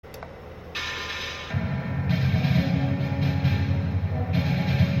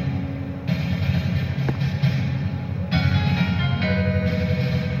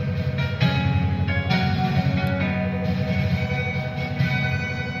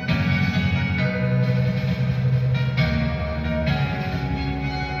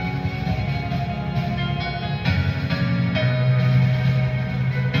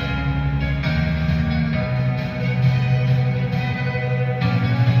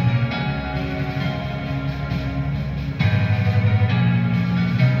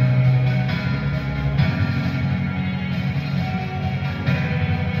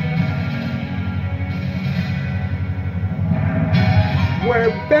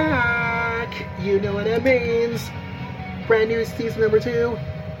back! You know what that means. Brand new season number 2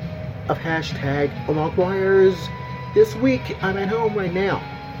 of hashtag Choirs. This week, I'm at home right now.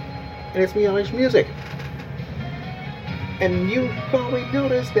 And it's me, LHMusic. And you probably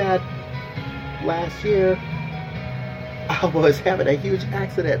noticed that last year, I was having a huge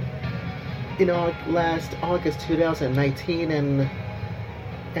accident. You know, last August 2019, and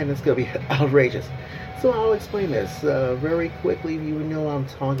it's going to be outrageous. So I'll explain this very quickly. You know what I'm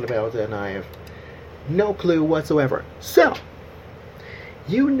talking about, and I have no clue whatsoever. So,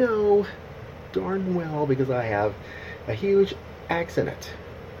 you know darn well, because I have a huge accident.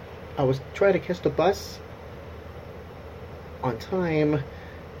 I was trying to catch the bus on time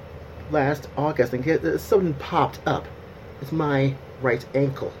last August, and something popped up. It's my right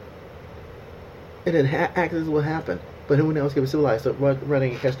ankle. And then accidents will happen. But who knows, get civilized, so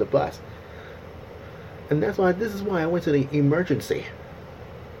running and catch the bus. And this is why I went to the emergency.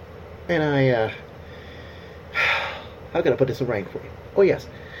 And how can I put this in writing for you? Oh yes,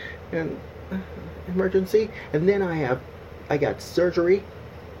 and emergency. And then I got surgery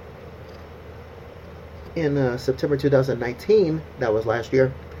in September 2019. That was last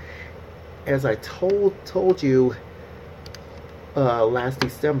year. As I told you last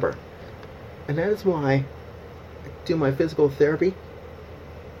December. And that is why I do my physical therapy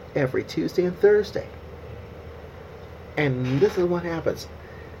every Tuesday and Thursday. And this is what happens.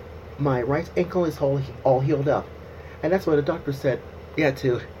 My right ankle is all healed up. And that's why the doctor said you had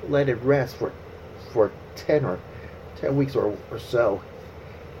to let it rest for 10 weeks or so.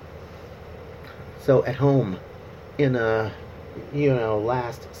 So at home in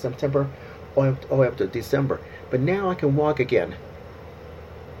last September all the way up to December. But now I can walk again.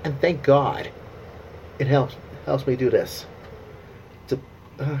 And thank God it helps me do this to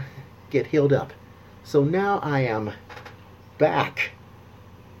get healed up. So now I am back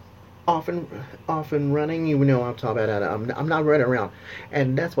off and running. You know what I'm talking about. I'm not running around.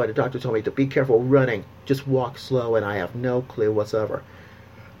 And that's why the doctor told me to be careful running. Just walk slow, and I have no clue whatsoever.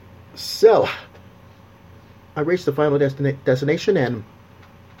 So I reached the final destination and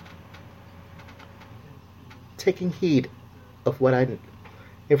taking heed of what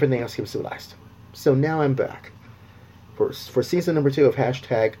everything else keeps civilized. So now I'm back for season number 2 of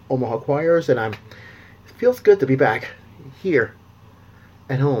hashtag Omaha Choirs, and it feels good to be back here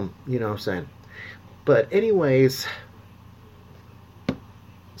at home, you know what I'm saying. But anyways,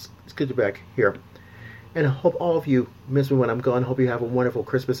 it's good to be back here. And I hope all of you miss me when I'm gone. Hope you have a wonderful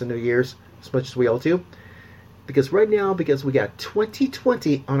Christmas and New Year's, as much as we all do. Because right now, because we got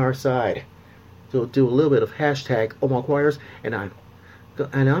 2020 on our side, so we'll do a little bit of hashtag Omaha Choirs, and I'm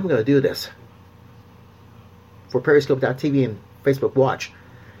going to do this for Periscope.tv and Facebook Watch.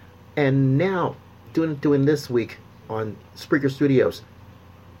 And now, doing this week on Spreaker Studios.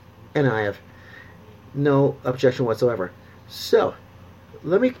 And I have no objection whatsoever. So,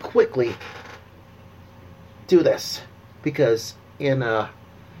 let me quickly do this. Because in,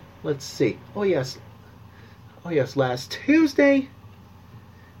 let's see. Oh yes, last Tuesday.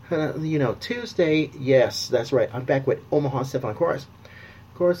 Tuesday, yes, that's right. I'm back with Omaha Symphony Chorus.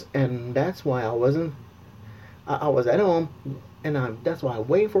 Of course, and that's why I was at home, and that's why I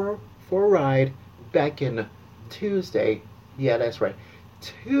waited for a ride back in Tuesday. Yeah, that's right.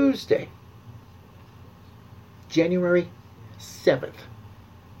 Tuesday, January 7th.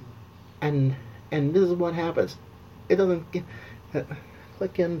 And this is what happens. It doesn't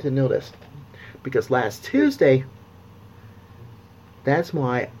click in to notice. Because last Tuesday, that's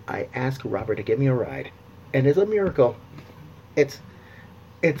why I asked Robert to give me a ride. And it's a miracle. It's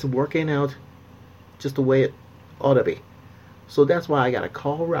working out just the way it ought to be. So that's why I gotta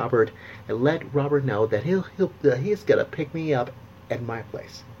call Robert and let Robert know that he's gonna pick me up at my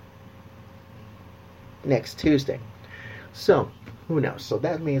place next Tuesday. So who knows? So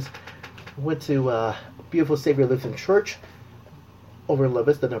that means I went to beautiful Savior Lutheran Church over in La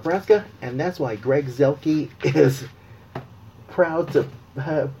Vista, Nebraska, and that's why Greg Zelke is proud to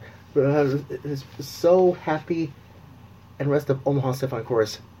is so happy, and the rest of Omaha Symphony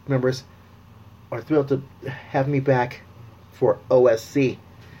Chorus members are thrilled to have me back for OSC.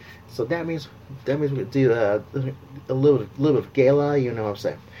 So that means we do a little bit of gala, you know what I'm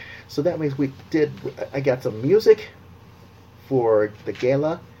saying. So that means I got some music for the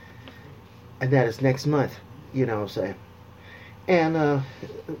gala, and that is next month, you know what I'm saying. And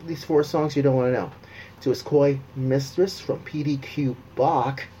these 4 songs you don't want to know. To His Coy Mistress from PDQ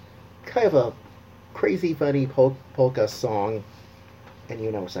Bach, kind of a crazy funny polka song, and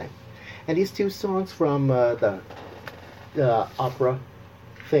you know what I'm saying. And these 2 songs from the opera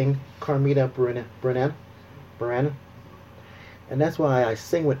thing, Carmina Burana, And that's why I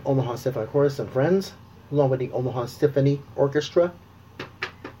sing with Omaha Symphony Chorus and friends, along with the Omaha Symphony Orchestra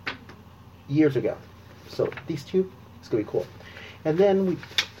years ago. So these two, it's going to be cool. And then we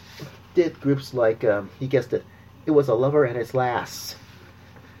did groups like, you guessed it, It Was a Lover and His Lass.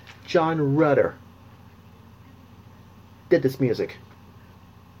 John Rutter did this music.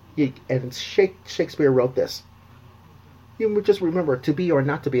 And Shakespeare wrote this. You just remember, to be or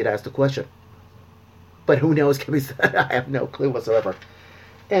not to be, that's the question. But who knows? I have no clue whatsoever.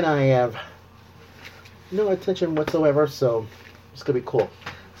 And I have no attention whatsoever, so it's going to be cool.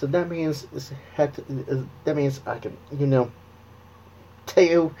 So that means I can, tell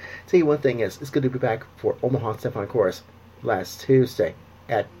you one thing is, it's going to be back for Omaha Symphony Chorus last Tuesday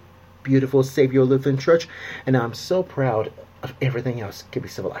at beautiful Savior Lutheran Church, and I'm so proud of everything else can be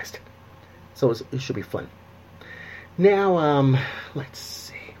civilized. So it should be fun. Now, let's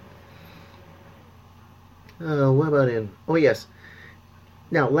see. What about oh yes.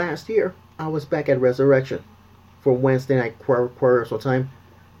 Now, last year, I was back at Resurrection for Wednesday night choir rehearsal time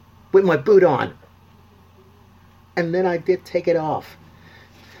with my boot on. And then I did take it off.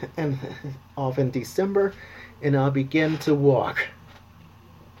 And off in December, and I'll begin to walk.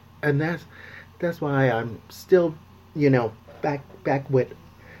 And that's why I'm still, back with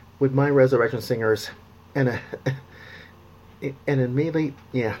my Resurrection singers, and immediately,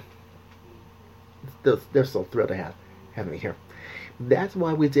 yeah, they're so thrilled to have me here. That's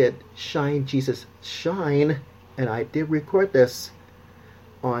why we did Shine Jesus Shine, and I did record this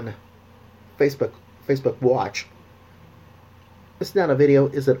on Facebook Watch. It's not a video,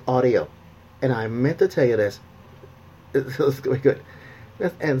 it's an audio, and I meant to tell you this. It's going to be good.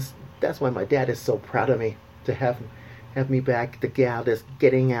 And that's why my dad is so proud of me to have me back, to get out this,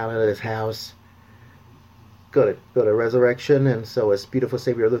 getting out of this house. Go to Resurrection, and so it's beautiful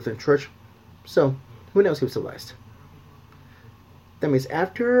Savior Lutheran Church. So who knows who's civilized? That means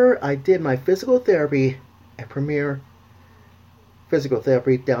after I did my physical therapy at Premier Physical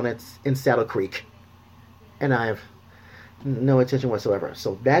Therapy down in Saddle Creek, and I have no attention whatsoever.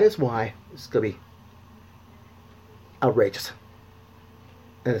 So that is why it's going to be outrageous.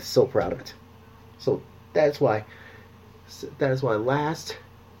 And I'm so proud of it. So that's why last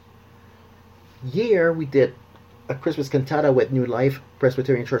year we did a Christmas cantata with New Life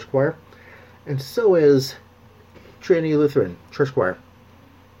Presbyterian Church Choir. And so is Trinity Lutheran Church Choir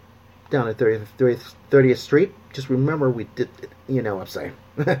down at 30th Street. Just remember we did, what I'm saying.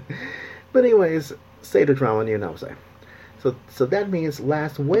 But anyways, say the drama, what I'm saying. So that means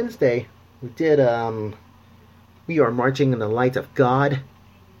last Wednesday we did We Are Marching in the Light of God,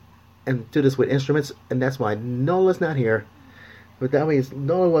 and do this with instruments, and that's why Nola's not here. But that means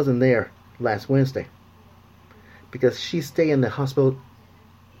Nola wasn't there last Wednesday, because she stayed in the hospital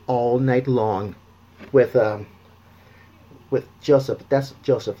all night long with Joseph. That's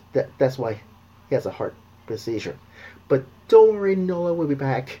Joseph. That's why he has a heart procedure. But don't worry, Nola will be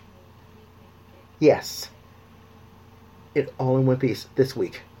back. Yes. It all in one piece this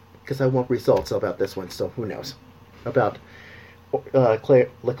week, because I want results about this one, so who knows. About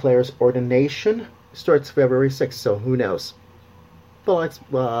LeClaire's ordination starts February 6th, so who knows. But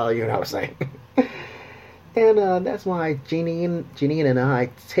you know what I'm saying. And that's why Jeanine and I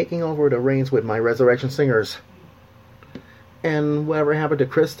taking over the reins with my Resurrection singers. And whatever happened to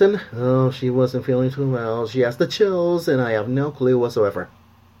Kristen? Oh, she wasn't feeling too well. She has the chills, and I have no clue whatsoever.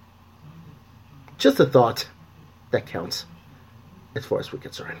 Just a thought. That counts, as far as we're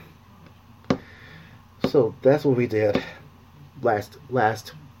concerned. So that's what we did last.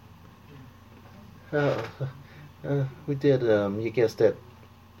 We did, you guessed it,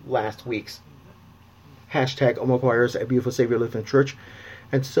 last week's hashtag Omaha Choirs at Beautiful Savior Lutheran Church,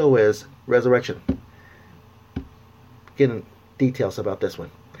 and so is Resurrection. Getting details about this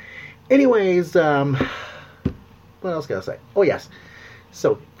one. Anyways, what else can I say? Oh yes.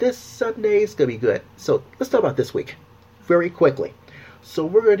 So this Sunday is going to be good. So let's talk about this week very quickly. So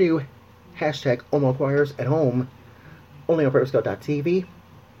we're going to do hashtag Omaha Choirs at home, only on PurposeGo.tv.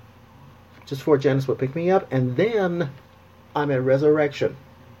 Just for Janice will pick me up. And then I'm at Resurrection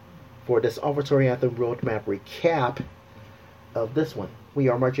for this Offertory Anthem Roadmap recap of this one. We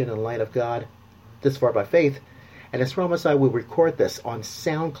Are Marching in the Light of God, This Far by Faith. And as promised, I will record this on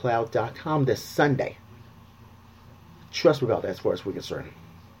SoundCloud.com this Sunday. Trust me about that as far as we're concerned.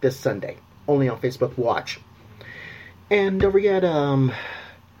 This Sunday. Only on Facebook Watch. And don't forget,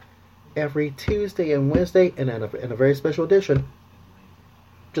 every Tuesday and Wednesday, and in a very special edition,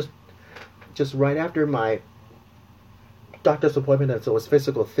 just right after my doctor's appointment, and so it's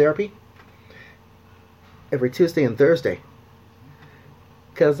physical therapy, every Tuesday and Thursday,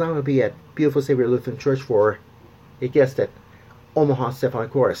 because I'm going to be at Beautiful Savior Lutheran Church for, you guessed it, Omaha Stephon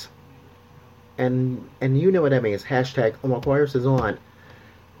Chorus. And you know what that means. Hashtag Omaha Choirs is on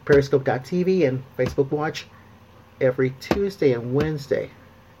Periscope.tv and Facebook Watch every Tuesday and Wednesday.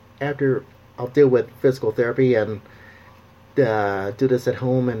 After I'll deal with physical therapy and do this at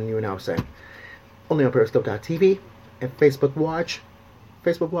home, and you know what I'm saying. Only on Periscope.tv and Facebook Watch.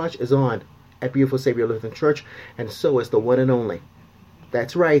 Facebook Watch is on at Beautiful Savior Lutheran Church, and so is the one and only.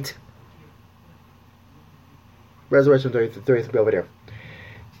 That's right. Resurrection 30th will be over there.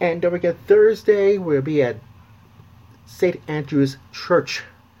 And don't forget, Thursday we'll be at St. Andrew's Church.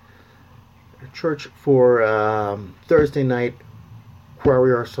 Church for Thursday night choir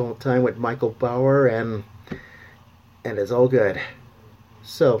rehearsal time with Michael Bauer, and it's all good.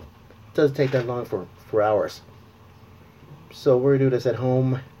 So it doesn't take that long for hours. So we're gonna do this at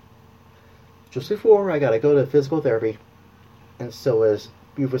home. Just before I gotta go to physical therapy, and so is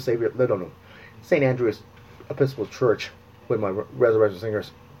Beautiful Savior. No, St. Andrew's Episcopal Church with my Resurrection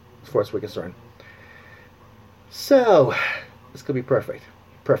Singers, as far as we're concerned. So it's gonna be perfect.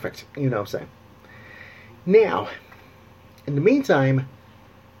 You know what I'm saying. Now, in the meantime,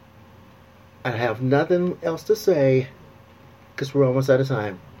 I have nothing else to say because we're almost out of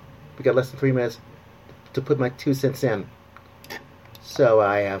time. We got less than 3 minutes to put my 2 cents in. So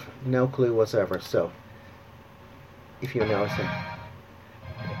I have no clue whatsoever. So, if you know what I'm saying.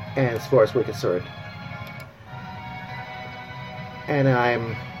 And as far as we're concerned. And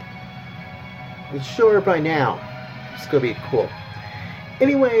I'm sure by now it's going to be cool.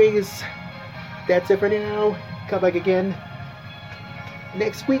 Anyways, that's it for now. Come back again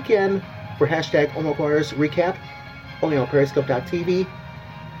next weekend for hashtag Omaha Choirs recap. Only on Periscope.tv.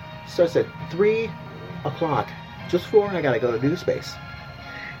 Starts at 3 o'clock. Just before I gotta go to New Space.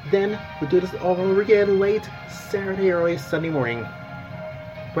 Then we'll do this all over again late Saturday, early Sunday morning.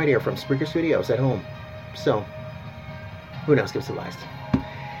 Right here from Spreaker Studios at home. So, who knows, give us a blast.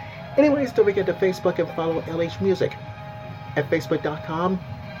 Anyways, don't forget to Facebook and follow LHMusic at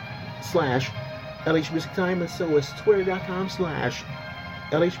facebook.com/LHMusicTime, and so is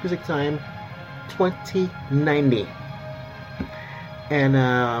twitter.com/LHMusicTime2090. And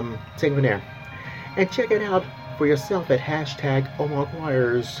take it from there. And check it out for yourself at hashtag Omaha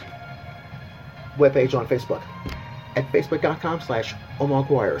Choirs webpage on Facebook at facebook.com/Omaha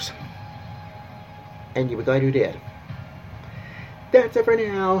Choirs. And you were glad you did. That's it for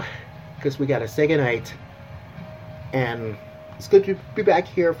now, because we gotta say goodnight. And it's good to be back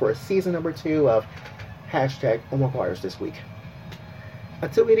here for season number 2 of hashtag Omaha Choirs this week.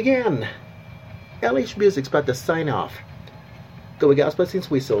 Until we meet again, LH Music's about to sign off. Go with God's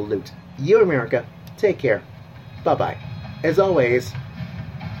blessings, we salute you, America. Take care. Bye-bye. As always,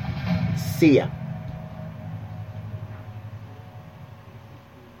 see ya.